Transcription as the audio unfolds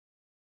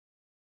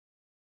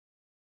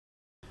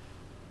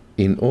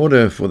In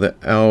order for the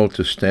owl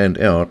to stand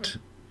out,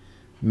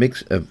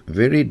 mix a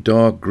very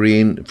dark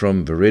green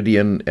from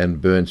Viridian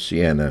and burnt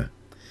sienna,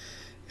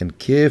 and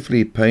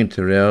carefully paint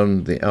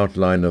around the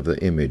outline of the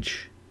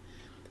image.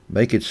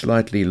 Make it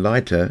slightly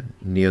lighter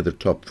near the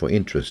top for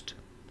interest.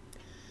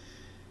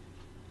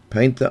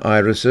 Paint the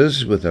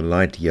irises with a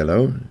light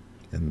yellow,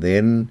 and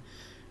then,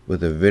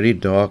 with a very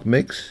dark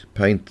mix,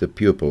 paint the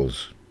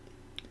pupils.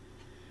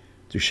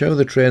 To show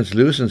the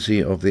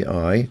translucency of the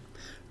eye,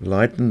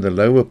 lighten the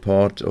lower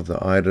part of the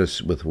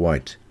iris with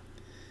white.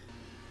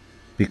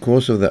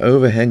 Because of the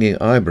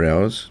overhanging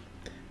eyebrows,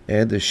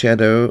 add the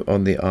shadow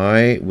on the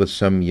eye with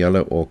some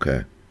yellow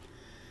ochre.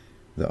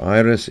 The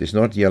iris is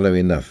not yellow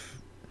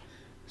enough,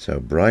 so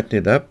brighten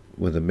it up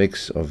with a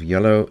mix of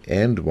yellow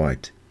and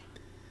white.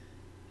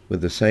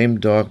 With the same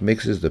dark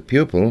mix as the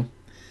pupil,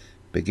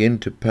 begin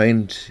to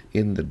paint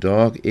in the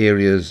dark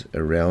areas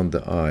around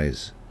the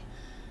eyes.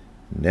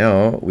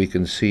 Now we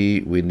can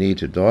see we need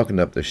to darken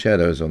up the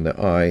shadows on the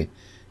eye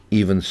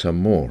even some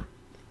more.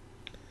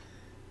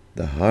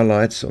 The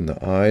highlights on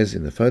the eyes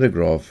in the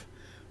photograph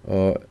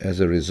are as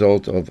a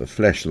result of a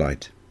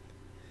flashlight,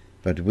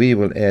 but we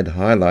will add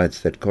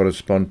highlights that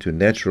correspond to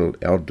natural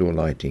outdoor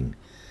lighting,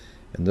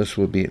 and this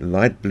will be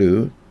light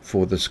blue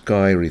for the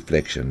sky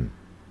reflection.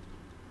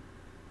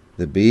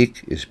 The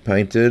beak is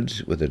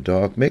painted with a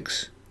dark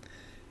mix,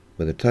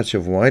 with a touch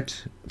of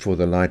white for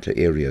the lighter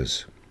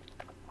areas.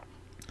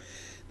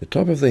 The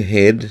top of the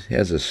head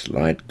has a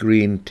slight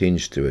green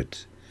tinge to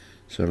it,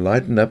 so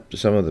lighten up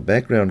some of the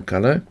background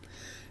color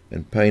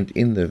and paint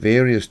in the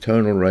various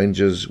tonal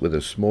ranges with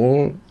a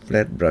small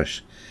flat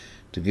brush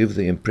to give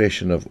the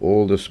impression of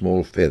all the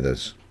small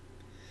feathers.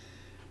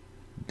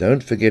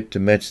 Don't forget to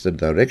match the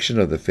direction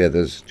of the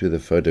feathers to the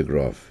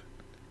photograph.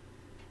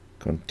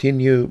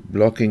 Continue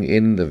blocking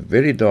in the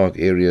very dark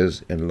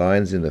areas and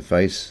lines in the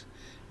face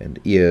and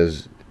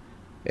ears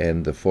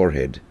and the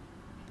forehead.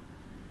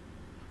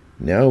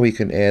 Now we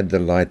can add the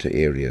lighter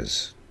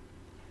areas.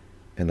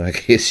 And I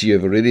guess you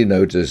have already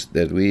noticed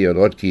that we are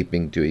not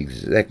keeping to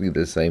exactly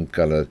the same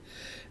color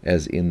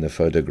as in the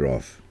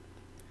photograph.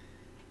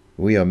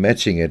 We are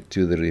matching it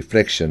to the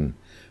reflection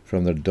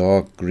from the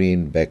dark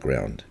green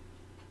background.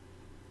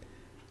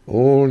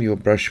 All your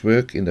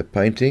brushwork in the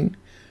painting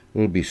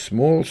will be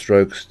small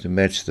strokes to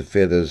match the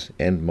feathers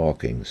and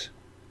markings.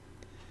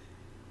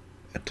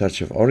 A touch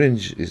of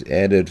orange is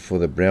added for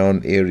the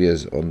brown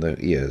areas on the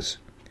ears.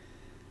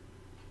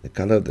 The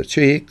color of the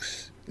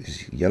cheeks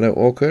is yellow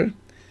ochre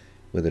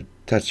with a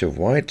touch of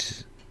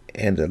white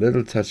and a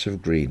little touch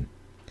of green.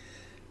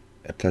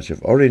 A touch of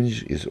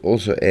orange is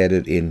also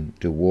added in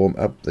to warm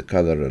up the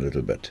color a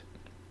little bit.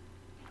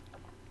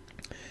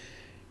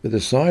 With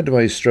the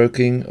sideways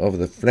stroking of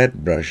the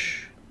flat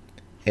brush,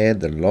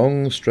 add the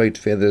long straight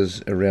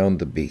feathers around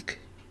the beak.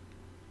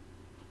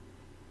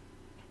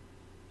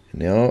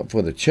 Now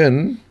for the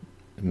chin,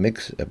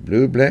 mix a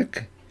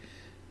blue-black,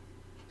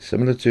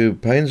 similar to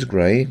Payne's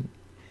Grey,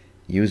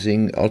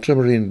 using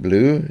ultramarine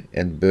blue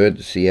and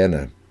burnt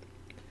sienna.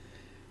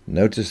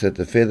 Notice that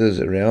the feathers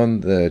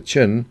around the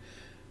chin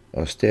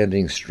are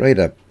standing straight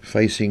up,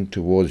 facing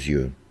towards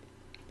you.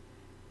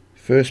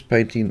 First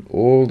painting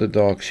all the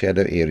dark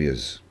shadow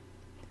areas.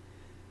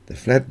 The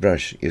flat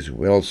brush is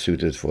well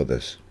suited for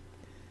this.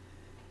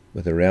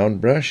 With a round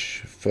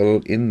brush,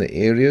 fill in the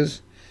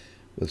areas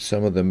with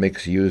some of the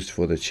mix used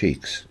for the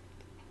cheeks.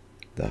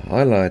 The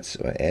highlights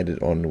are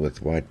added on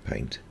with white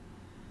paint.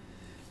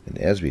 And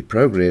as we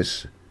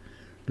progress,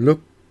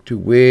 look to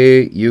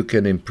where you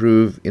can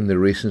improve in the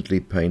recently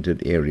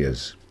painted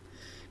areas,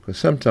 because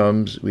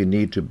sometimes we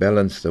need to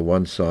balance the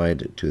one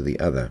side to the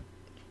other.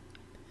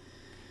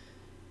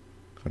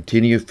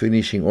 Continue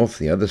finishing off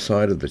the other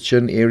side of the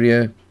chin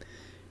area,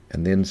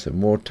 and then some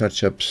more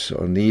touch-ups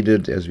are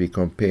needed as we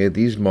compare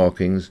these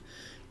markings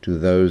to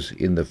those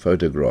in the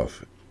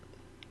photograph.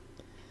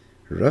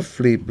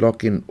 Roughly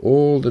block in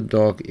all the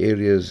dark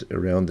areas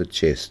around the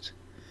chest.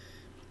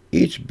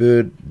 Each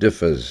bird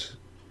differs,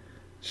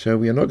 so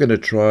we are not going to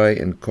try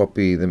and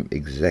copy them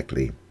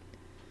exactly.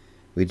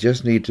 We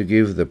just need to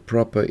give the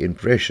proper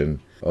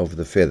impression of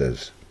the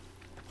feathers.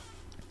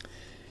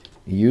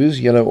 Use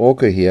yellow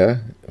ochre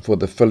here for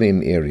the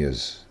fill-in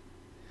areas,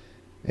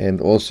 and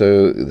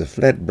also the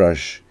flat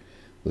brush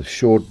with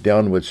short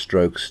downward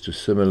strokes to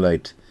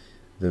simulate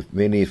the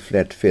many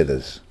flat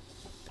feathers.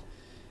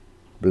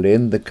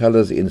 Blend the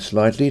colors in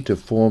slightly to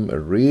form a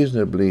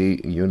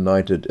reasonably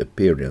united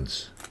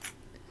appearance.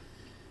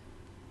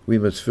 We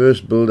must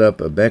first build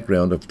up a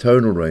background of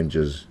tonal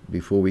ranges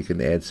before we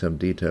can add some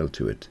detail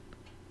to it.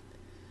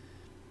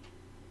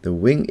 The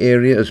wing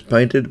area is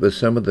painted with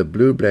some of the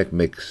blue-black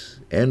mix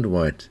and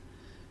white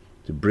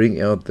to bring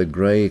out the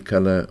grey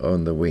color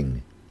on the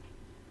wing.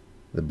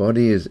 The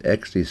body is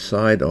actually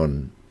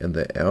side-on, and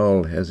the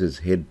owl has its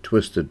head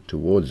twisted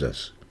towards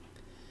us.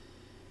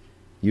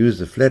 Use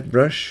the flat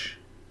brush,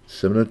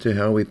 similar to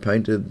how we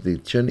painted the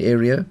chin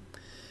area,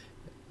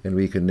 and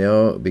we can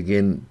now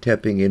begin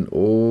tapping in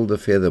all the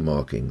feather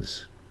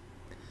markings.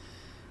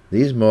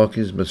 These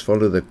markings must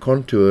follow the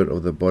contour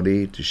of the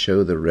body to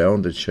show the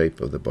rounded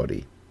shape of the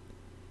body.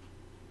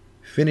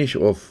 finish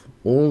off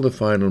all the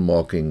final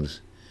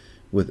markings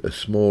with a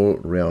small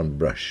round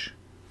brush.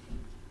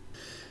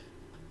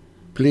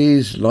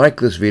 Please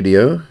like this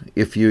video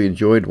if you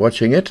enjoyed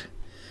watching it,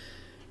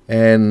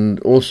 and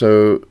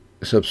also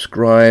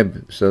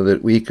subscribe so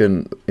that we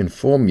can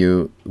inform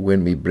you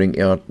when we bring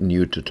out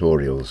new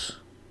tutorials.